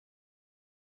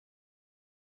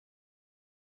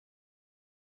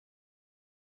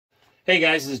Hey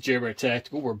guys, this is JerrBear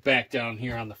Tactical. We're back down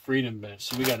here on the Freedom Bench.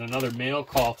 So we got another mail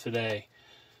call today.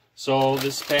 So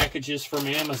this package is from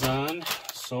Amazon.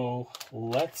 So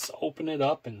let's open it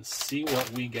up and see what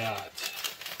we got.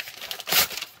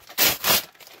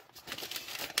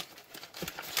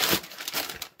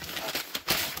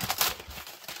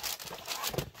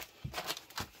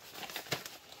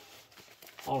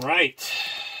 All right.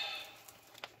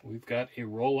 We've got a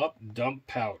roll-up dump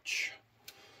pouch.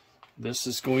 This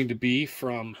is going to be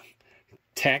from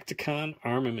Tacticon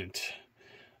Armament.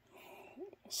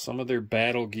 Some of their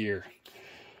battle gear.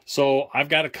 So I've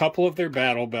got a couple of their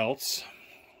battle belts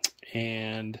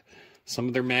and some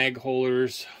of their mag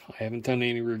holders. I haven't done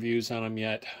any reviews on them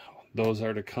yet. Those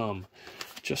are to come.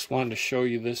 Just wanted to show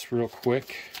you this real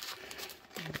quick.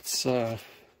 It's we'll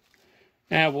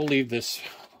leave this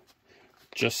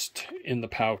just in the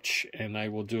pouch and I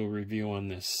will do a review on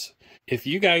this. If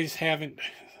you guys haven't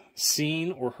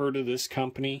seen or heard of this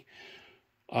company,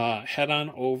 head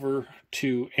on over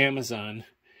to Amazon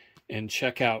and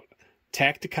check out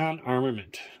Tacticon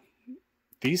Armament.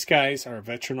 These guys are a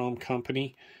veteran-owned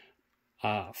company.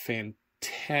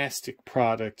 Fantastic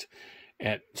product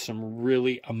at some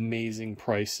really amazing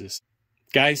prices.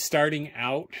 Guys starting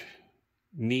out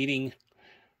needing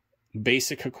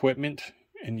basic equipment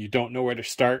and you don't know where to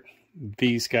start,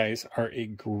 these guys are a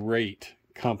great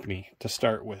company to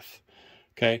start with.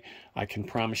 Okay, I can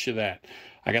promise you that.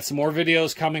 I got some more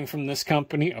videos coming from this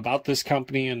company, about this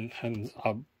company and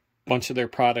a bunch of their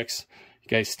products. You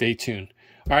guys stay tuned.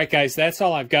 All right, guys, that's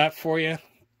all I've got for you.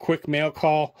 Quick mail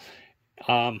call.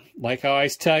 Like I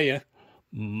always tell you,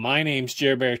 my name's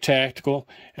JerrBear Tactical,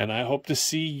 and I hope to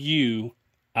see you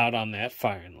out on that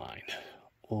firing line.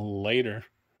 Later.